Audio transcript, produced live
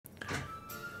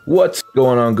What's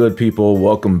going on, good people?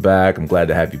 Welcome back. I'm glad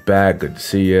to have you back. Good to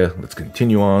see you. Let's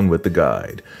continue on with the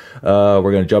guide.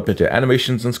 We're going to jump into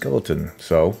animations and skeleton.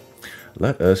 So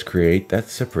let us create that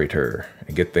separator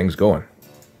and get things going.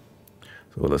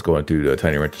 So let's go into the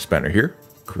tiny wrench spanner here.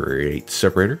 Create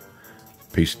separator.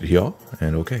 Paste it here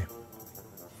and OK.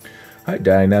 Hi,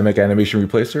 dynamic animation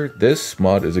replacer. This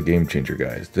mod is a game changer,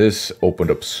 guys. This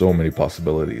opened up so many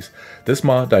possibilities. This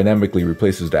mod dynamically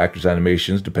replaces the actor's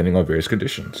animations depending on various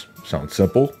conditions. Sounds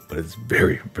simple, but it's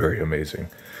very, very amazing.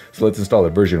 So let's install it,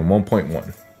 version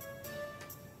 1.1.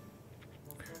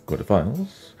 Go to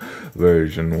Files,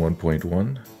 version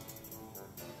 1.1.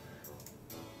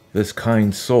 This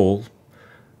kind soul,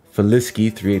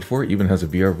 Felisky384, even has a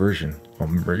VR version.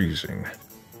 Amazing.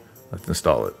 Let's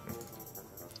install it.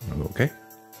 Okay.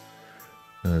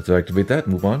 Let's activate that.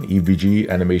 Move on. EVG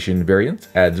animation variant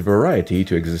adds variety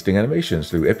to existing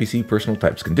animations through FEC personal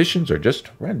types, conditions, or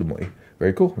just randomly.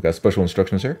 Very cool. We got special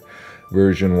instructions here.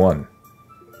 Version 1.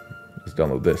 Let's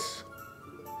download this.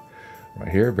 Right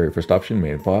here, very first option,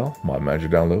 main file, Mod Manager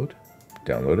download.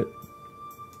 Download it.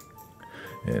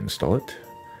 Install it.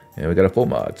 And we got a full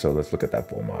mod, so let's look at that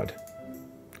full mod.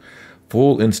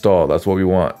 Full install, that's what we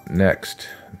want. Next.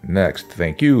 Next.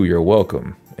 Thank you. You're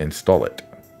welcome. Install it.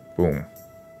 Boom.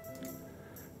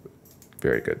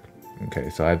 Very good. Okay,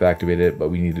 so I've activated it, but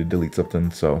we need to delete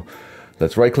something. So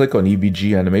let's right click on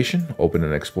EVG animation, open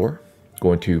and explore.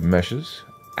 Go into meshes,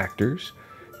 actors,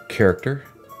 character,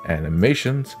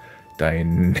 animations,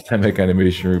 dynamic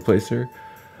animation replacer,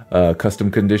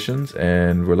 custom conditions,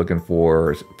 and we're looking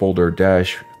for folder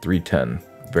 -310.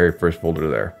 Very first folder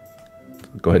there.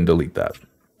 Go ahead and delete that.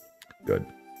 Good.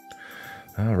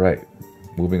 All right,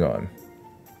 moving on.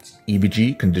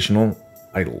 EVG conditional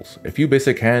idles. A few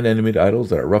basic hand animated idles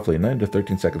that are roughly 9 to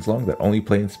 13 seconds long that only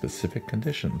play in specific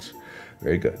conditions.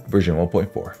 Very good. Version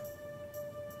 1.4.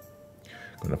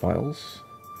 Go to Files.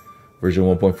 Version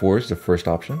 1.4 is the first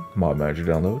option. Mod Manager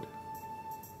download.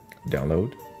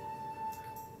 Download.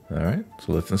 All right,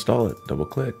 so let's install it. Double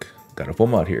click. Got a full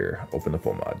mod here. Open the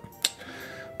full mod.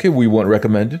 Okay, we want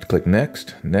recommended. Click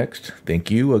next. Next.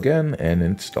 Thank you again and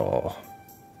install.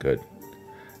 Good.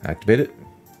 Activate it.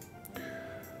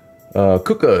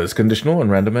 Kukas, conditional and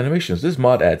random animations. This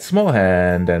mod adds small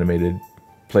hand animated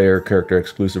player character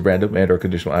exclusive random and or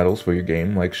conditional idles for your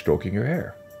game, like stroking your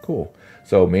hair. Cool.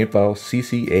 So main file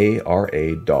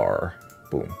CCARA DAR.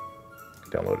 Boom.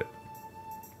 Download it.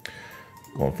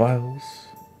 Go on Files,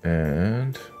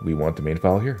 and we want the main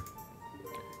file here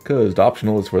because the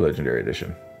optional is for Legendary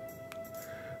Edition.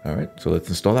 All right, so let's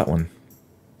install that one.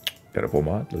 Got a full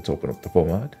mod. Let's open up the full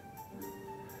mod.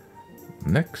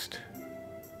 Next.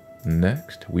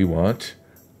 Next, we want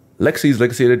Lexy's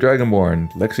Legacy of the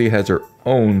Dragonborn. Lexy has her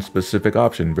own specific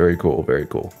option. Very cool, very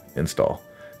cool. Install.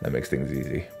 That makes things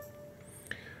easy.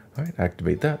 All right,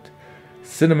 activate that.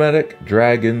 Cinematic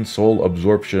Dragon Soul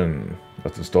Absorption.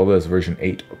 Let's install this, version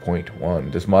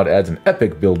 8.1. This mod adds an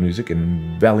epic build music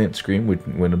and valiant scream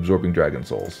when absorbing dragon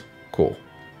souls. Cool.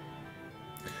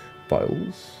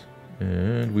 Files.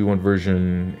 And we want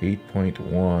version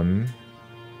 8.1.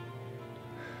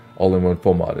 All-in-one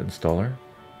full mod installer.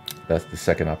 That's the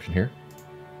second option here.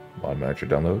 Mod Manager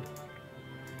download.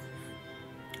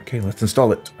 Okay, let's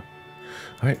install it.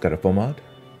 All right, got a full mod.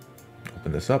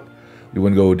 Open this up. We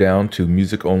want to go down to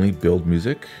music only, build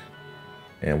music.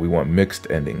 And we want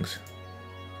mixed endings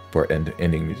for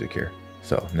ending music here.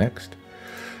 So next.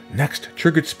 Next,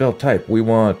 triggered spell type. We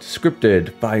want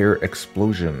scripted fire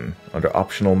explosion. Under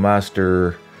optional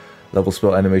master level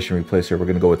spell animation replacer, we're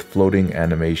going to go with floating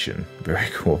animation. Very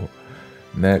cool.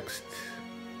 Next,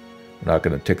 we're not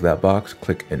going to tick that box.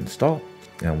 Click install,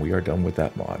 and we are done with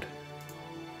that mod.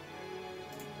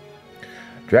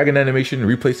 Dragon animation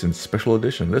replaced in special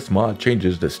edition. This mod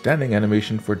changes the standing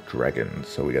animation for dragons.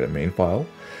 So we got a main file,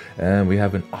 and we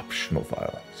have an optional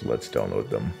file. So let's download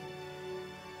them.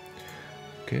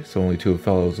 Okay, so only two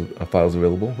files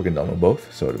available. We're going to download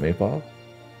both. So the main file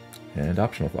and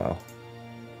optional file.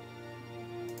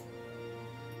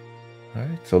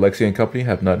 Alright, so Lexy and company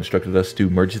have not instructed us to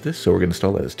merge this, so we're going to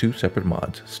install it as two separate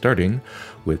mods, starting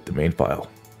with the main file.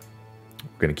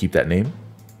 We're going to keep that name.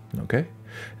 Okay,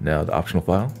 now the optional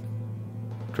file.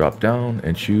 Drop down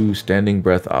and choose standing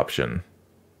breath option.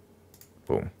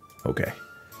 Boom. Okay.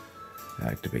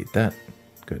 Activate that.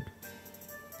 Good.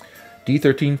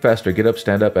 D13 faster get up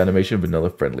stand up animation vanilla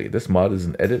friendly. This mod is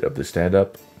an edit of the stand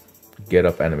up get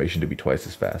up animation to be twice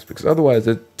as fast, because otherwise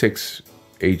it takes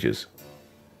ages.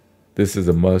 This is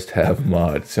a must-have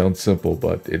mod. Sounds simple,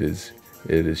 but it is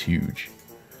huge.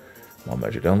 Mod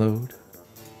Manager download.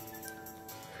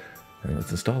 And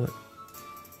let's install it.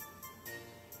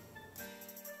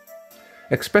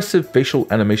 Expressive Facial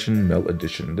Animation Male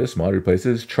Edition. This mod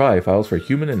replaces try files for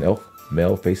human and elf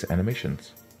male face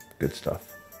animations. Good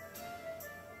stuff.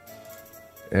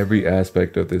 Every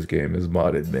aspect of this game is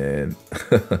modded, man.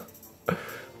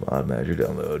 Mod Manager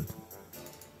download.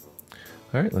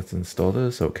 Alright, let's install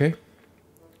this. Okay.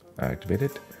 Activate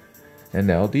it. And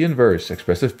now the inverse.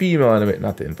 Expressive female animation.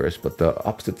 Not the inverse, but the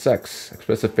opposite sex.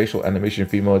 Expressive facial animation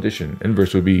female edition.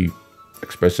 Inverse would be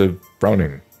expressive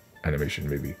frowning animation,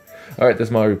 maybe. Alright,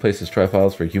 this mod replaces try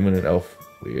files for human and elf.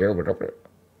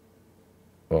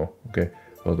 Oh, okay.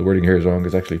 Well, the wording here is wrong.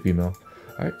 It's actually female.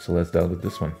 Alright, so let's download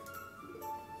this one.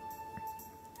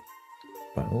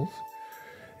 Files.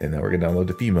 And now we're going to download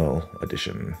the female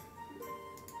edition.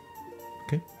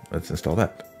 Okay, let's install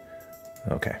that.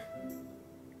 Okay.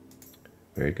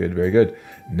 Very good, very good.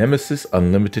 Nemesis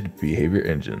Unlimited Behavior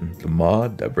Engine, the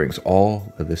mod that brings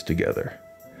all of this together.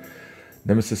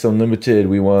 Nemesis Unlimited,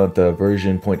 we want the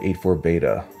version 0.84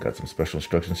 beta. Got some special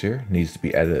instructions here. Needs to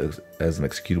be added as an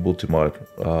executable to Mod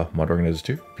Organizer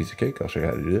 2. Piece of cake, I'll show you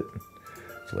how to do it.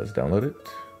 So let's download it.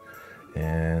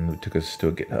 And it took us to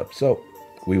a GitHub. So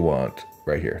we want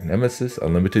right here, Nemesis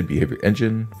Unlimited Behavior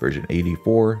Engine, version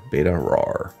 84, beta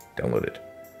rar. Download it.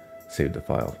 Save the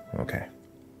file. Okay.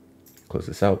 Close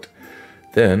this out.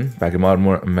 Then, back in Mod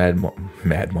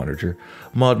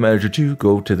Manager 2,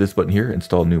 go to this button here,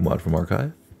 install new mod from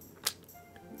archive.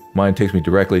 Mine takes me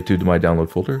directly to my download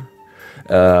folder.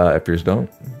 If yours don't,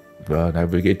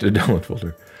 navigate to the download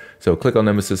folder. So click on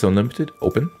Nemesis Unlimited,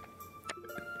 open.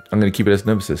 I'm going to keep it as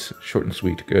Nemesis, short and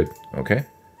sweet. Good. Okay.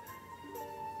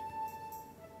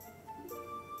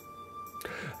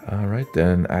 Alright,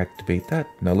 then activate that.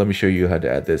 Now let me show you how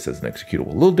to add this as an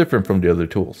executable. A little different from the other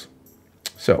tools.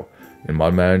 So, in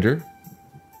Mod Manager,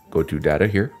 go to Data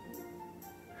here,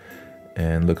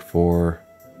 and look for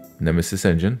Nemesis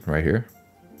Engine right here.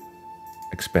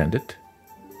 Expand it.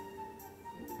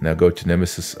 Now go to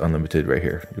Nemesis Unlimited right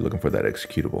here. You're looking for that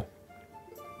executable.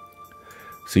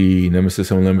 See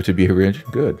Nemesis Unlimited Behavior Engine?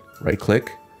 Good. Right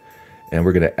click, and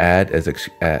we're going to add as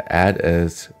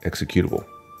executable.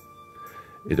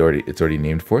 It's already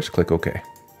named for us. Click OK.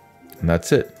 And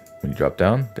that's it. When you drop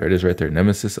down, there it is right there.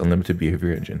 Nemesis Unlimited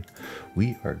Behavior Engine.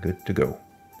 We are good to go.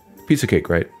 Piece of cake,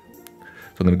 right?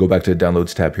 So I'm going to go back to the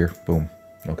Downloads tab here. Boom.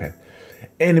 Okay.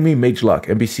 Enemy Mage Lock.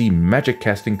 NPC Magic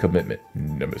Casting Commitment.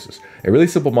 Nemesis. A really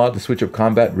simple mod to switch up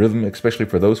combat rhythm, especially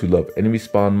for those who love enemy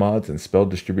spawn mods and spell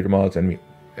distributor mods, enemy,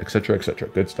 etc., etc.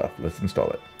 Good stuff. Let's install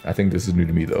it. I think this is new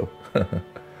to me, though.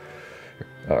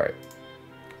 Alright.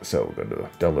 So we're going to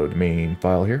download the main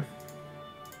file here.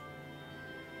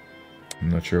 I'm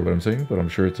not sure what I'm saying, but I'm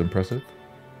sure it's impressive.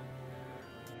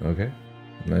 Okay,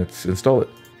 let's install it.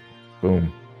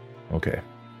 Boom. Okay.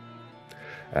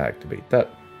 Activate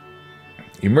that.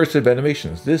 Immersive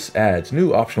animations. This adds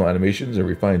new optional animations and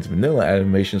refines vanilla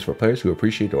animations for players who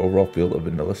appreciate the overall feel of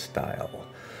vanilla style.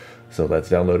 So let's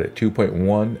download it.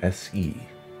 2.1 SE.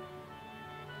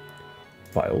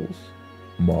 Files.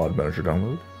 Mod Manager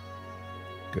download.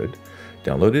 Good.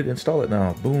 Download it, install it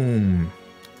now. Boom.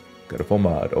 Got a full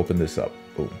mod. Open this up.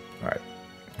 Boom. All right.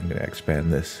 I'm going to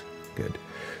expand this. Good.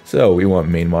 So we want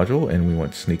main module and we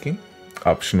want sneaking.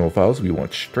 Optional files. We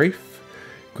want strafe,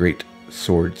 great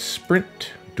sword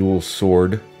sprint, dual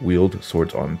sword wield,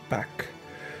 swords on back,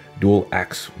 dual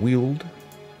axe wield,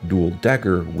 dual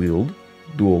dagger wield,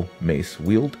 dual mace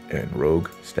wield, and rogue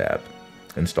stab.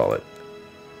 Install it.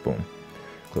 Boom.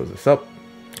 Close this up.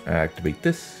 Activate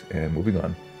this and moving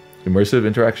on. Immersive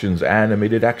interactions,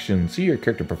 animated action. See your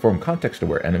character perform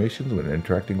context-aware animations when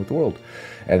interacting with the world.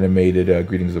 Animated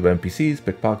greetings of NPCs,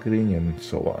 pickpocketing, and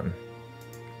so on.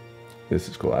 This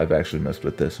is cool. I've actually messed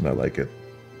with this and I like it.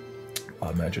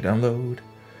 Mod Manager download.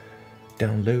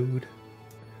 Download.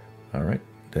 Alright,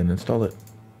 then install it.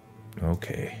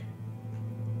 Okay.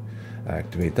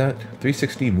 Activate that.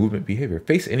 360 movement behavior.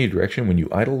 Face any direction when you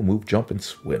idle, move, jump, and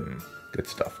swim. Good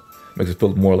stuff. Makes it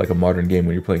feel more like a modern game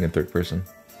when you're playing in third person.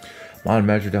 Mod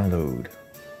Manager download.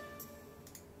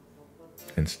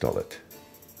 Install it.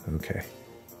 Okay.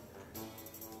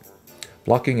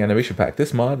 Blocking animation pack.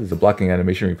 This mod is a blocking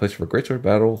animation replacement for Greatsword,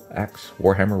 Battle, Axe,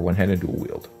 Warhammer, one-handed dual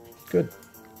wield. Good.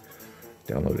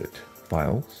 Download it.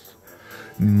 Files.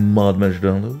 Mod Manager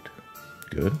download.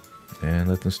 Good. And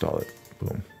let's install it.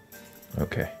 Boom.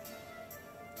 Okay.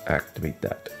 Activate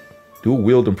that. Dual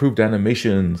wield improved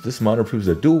animations. This mod improves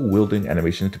the dual wielding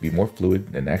animation to be more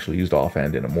fluid and actually used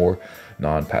offhand in a more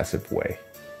non-passive way.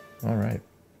 Alright.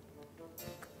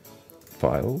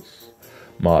 Files.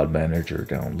 Mod Manager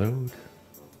download.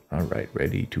 Alright,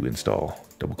 ready to install.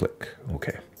 Double click.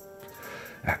 Okay.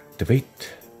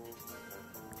 Activate.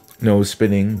 no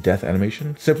spinning death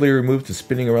animation. Simply removes the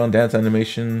spinning around dance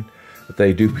animation that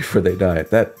they do before they die.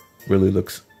 That really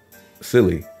looks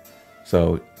silly.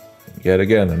 So yet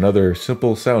again, another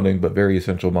simple sounding but very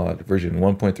essential mod. Version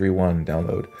 1.31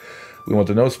 download. We want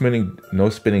the no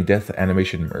spinning death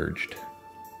animation merged.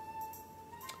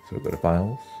 So go to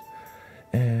files.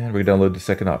 And we're going to download the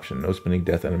second option. No spinning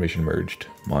death animation merged.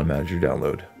 Mod Manager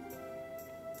download.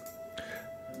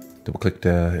 Double click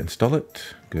to install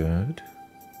it. Good.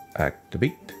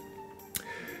 Activate.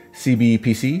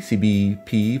 CBPC,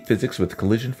 CBP physics with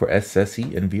collision for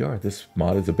SSE and VR. This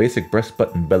mod is a basic breast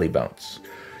button belly bounce.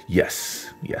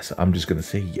 Yes, yes, I'm just gonna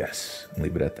say yes.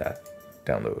 Leave it at that.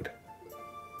 Download.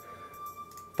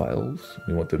 Files.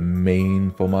 We want the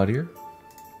main full mod here.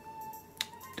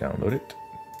 Download it.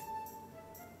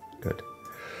 Good.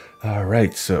 All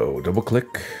right, so double click.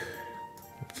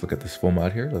 Let's look at this full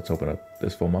mod here. Let's open up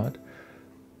this full mod.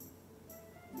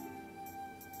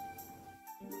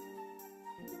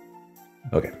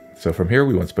 Okay, so from here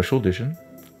we want special edition.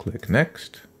 Click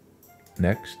next,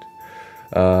 next.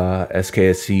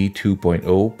 SKSC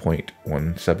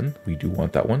 2.0.17. We do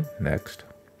want that one. Next,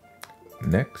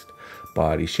 next.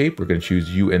 Body shape, we're going to choose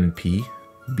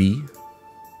UNPB.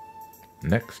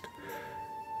 Next,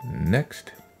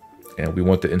 next. And we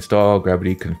want to install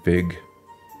gravity config,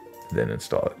 then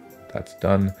install it. That's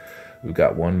done. We've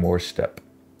got one more step.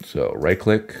 So right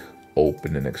click,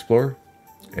 open and explore,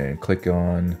 and click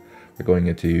on, we're going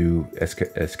into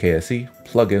SKSE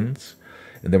plugins,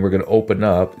 and then we're going to open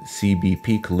up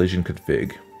CBP collision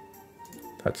config.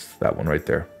 That's that one right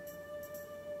there.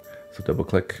 So double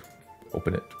click,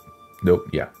 open it. Nope,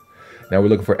 yeah. Now we're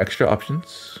looking for extra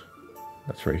options.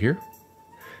 That's right here.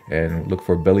 And look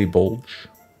for belly bulge.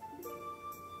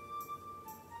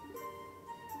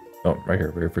 Oh, right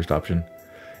here, very first option.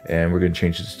 And we're going to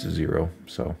change this to 0.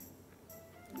 So,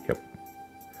 yep,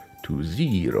 to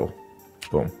 0.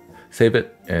 Boom. Save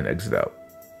it and exit out.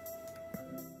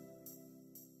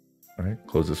 All right,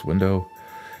 close this window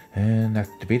and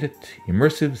activate it.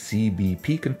 Immersive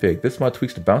CBP config. This mod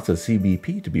tweaks the bounce of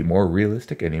CBP to be more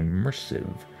realistic and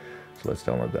immersive. So let's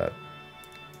download that.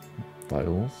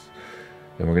 Files.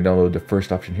 Then we're going to download the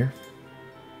first option here.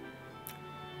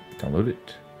 Download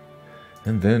it.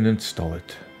 And then install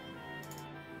it.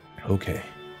 Okay.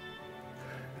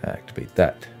 Activate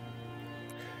that.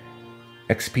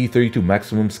 XP32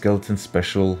 Maximum Skeleton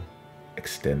Special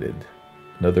Extended.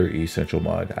 Another essential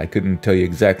mod. I couldn't tell you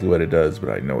exactly what it does, but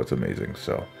I know it's amazing.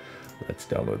 So let's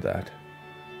download that.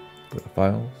 Go to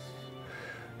Files.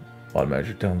 Mod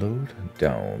Manager download.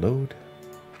 Download.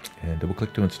 And double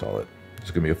click to install it. It's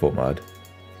going to be a full mod.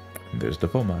 And there's the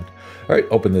full mod. All right,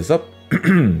 open this up.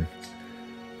 We're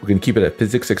going to keep it at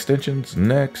physics extensions.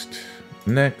 Next.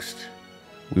 Next.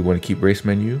 We want to keep race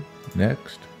menu.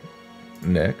 Next.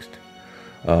 Next.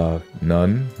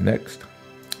 None. Next.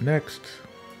 Next.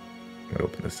 I'm going to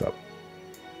open this up.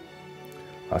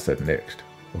 I said next.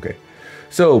 Okay.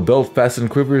 So belt fasten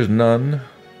quivers. None.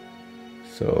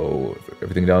 So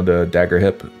everything down to dagger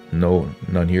hip. No.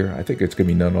 None here. I think it's going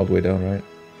to be none all the way down, right?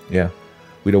 Yeah.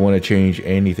 We don't want to change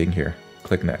anything here.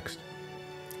 Click next.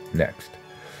 Next.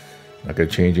 Not going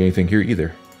to change anything here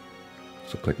either.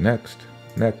 So click next,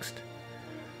 next.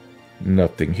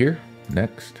 Nothing here.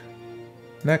 Next,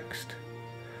 next.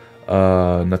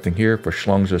 Nothing here for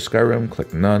Schlongs or Skyrim.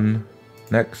 Click none.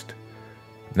 Next,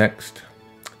 next.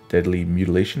 Deadly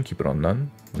mutilation. Keep it on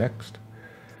none. Next,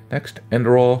 next.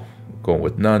 Enderall. Going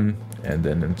with none, and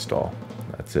then install.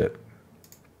 That's it.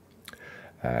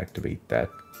 Activate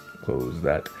that. Close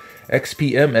that.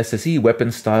 XPM SSE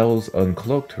Weapon Styles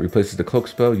Uncloaked replaces the cloak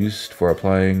spell used for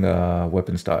applying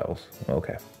weapon styles.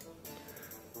 Okay.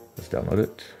 Let's download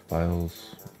it.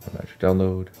 Files. Magic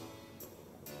download.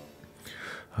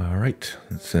 Alright.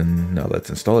 Now let's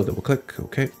install it. Double click.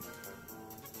 Okay.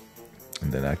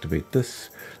 And then activate this.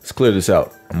 Let's clear this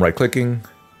out. I'm right clicking.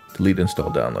 Delete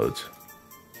install downloads.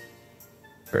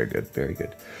 Very good. Very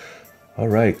good. All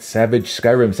right, Savage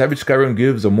Skyrim. Savage Skyrim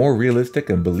gives a more realistic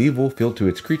and believable feel to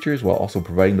its creatures while also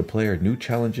providing the player new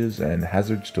challenges and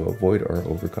hazards to avoid or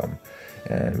overcome.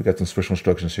 And we got some special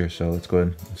instructions here, so let's go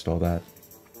ahead and install that.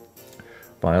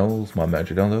 Files, Mod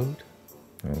Manager download.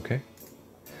 Okay.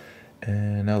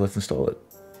 And now let's install it.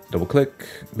 Double click.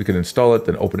 We can install it,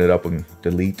 then open it up and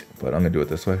delete, but I'm going to do it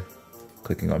this way.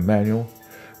 Clicking on manual.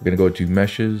 We're going to go to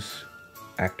meshes,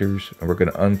 actors, and we're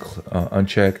going to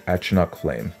uncheck Atronach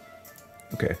Flame.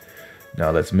 Okay, now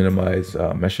let's minimize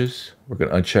meshes. We're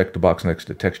going to uncheck the box next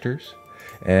to textures.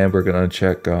 And we're going to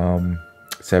uncheck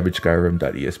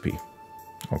SavageSkyrim.esp.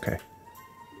 Okay.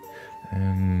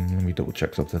 And let me double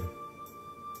check something.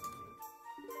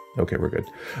 Okay, we're good.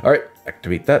 All right,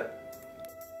 activate that.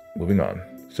 Moving on.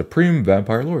 Supreme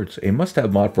Vampire Lords, a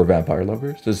must-have mod for vampire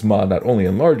lovers. This mod not only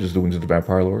enlarges the wings of the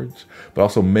vampire lords, but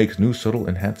also makes new subtle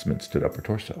enhancements to the upper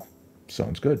torso.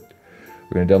 Sounds good.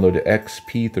 We're going to download the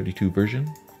XP32 version.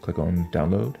 Click on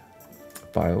download,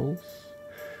 files,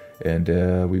 and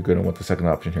we're going to want the second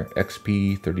option here,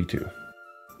 XP32.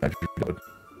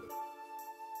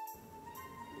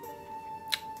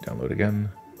 Download again.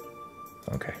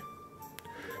 Okay.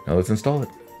 Now let's install it.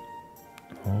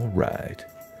 All right.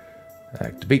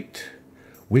 Activate.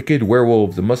 Wicked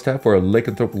Werewolves, a must-have for our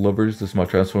lycanthrope lovers. This mod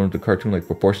transforms the cartoon-like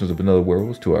proportions of vanilla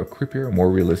werewolves to a creepier,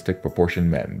 more realistic proportioned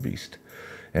man-beast.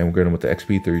 And we're going to with the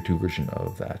XP32 version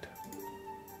of that.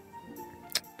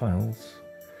 Files.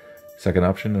 Second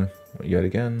option, yet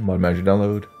again, Mod Manager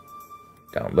download.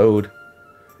 Download.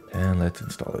 And let's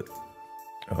install it.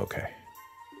 Okay.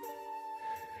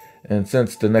 And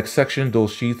since the next section, Dual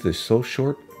Sheath, is so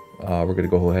short, we're going to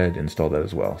go ahead and install that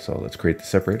as well. So let's create the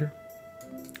separator.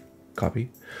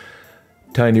 Copy.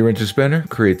 Tiny wrench expander,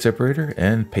 create separator,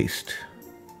 and paste.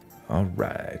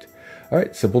 Alright.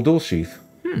 Alright, simple dual sheath.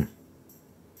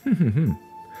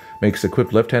 Makes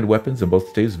equipped left-hand weapons in both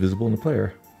states visible in the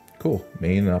player. Cool.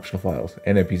 Main and optional files.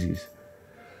 And NPCs.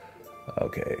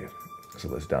 Okay. So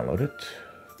let's download it.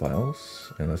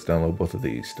 Files. And let's download both of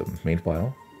these. The main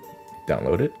file.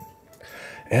 Download it.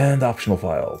 And the optional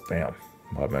file. Bam.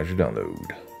 Mod Manager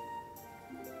download.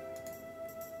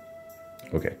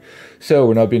 Okay, so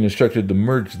we're now being instructed to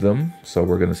merge them. So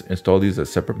we're going to install these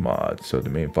as separate mods. So the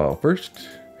main file first.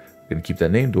 We're going to keep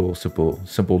that name,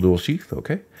 simple dual sheath.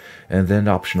 Okay, and then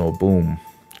optional. Boom.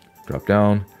 Drop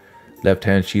down. Left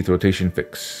hand sheath rotation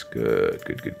fix.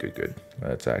 Good.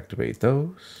 Let's activate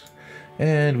those.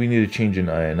 And we need to change an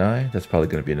INI. That's probably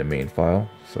going to be in the main file.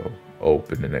 So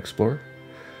open and explore.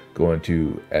 Go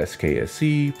into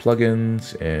SKSC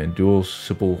plugins and dual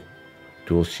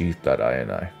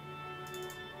sheath.ini.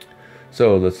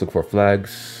 So let's look for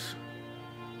flags.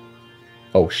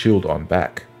 Oh, shield on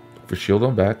back. For shield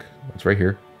on back, that's right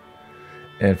here.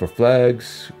 And for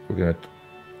flags, I'm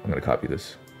gonna copy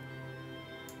this.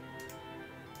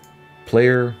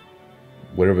 Player,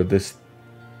 whatever that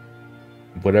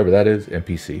is,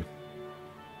 NPC.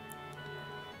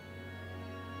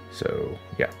 So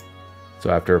yeah. So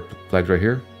after flags right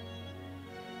here.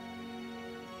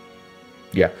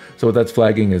 Yeah, so what that's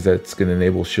flagging is that it's going to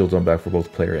enable shields on back for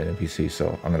both player and NPC. So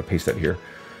I'm going to paste that here.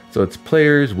 So it's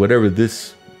players, whatever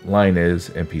this line is,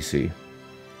 NPC.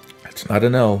 It's not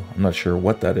an L. I'm not sure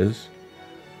what that is.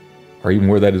 Or even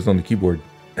where that is on the keyboard.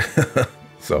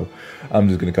 So I'm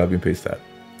just going to copy and paste that.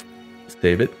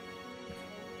 Save it.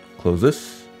 Close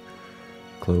this.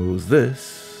 Close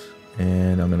this.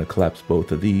 And I'm going to collapse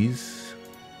both of these.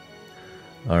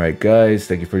 Alright guys,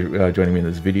 thank you for joining me in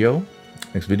this video.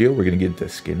 Next video, we're going to get into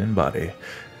skin and body.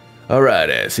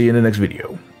 Alright, see you in the next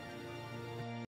video.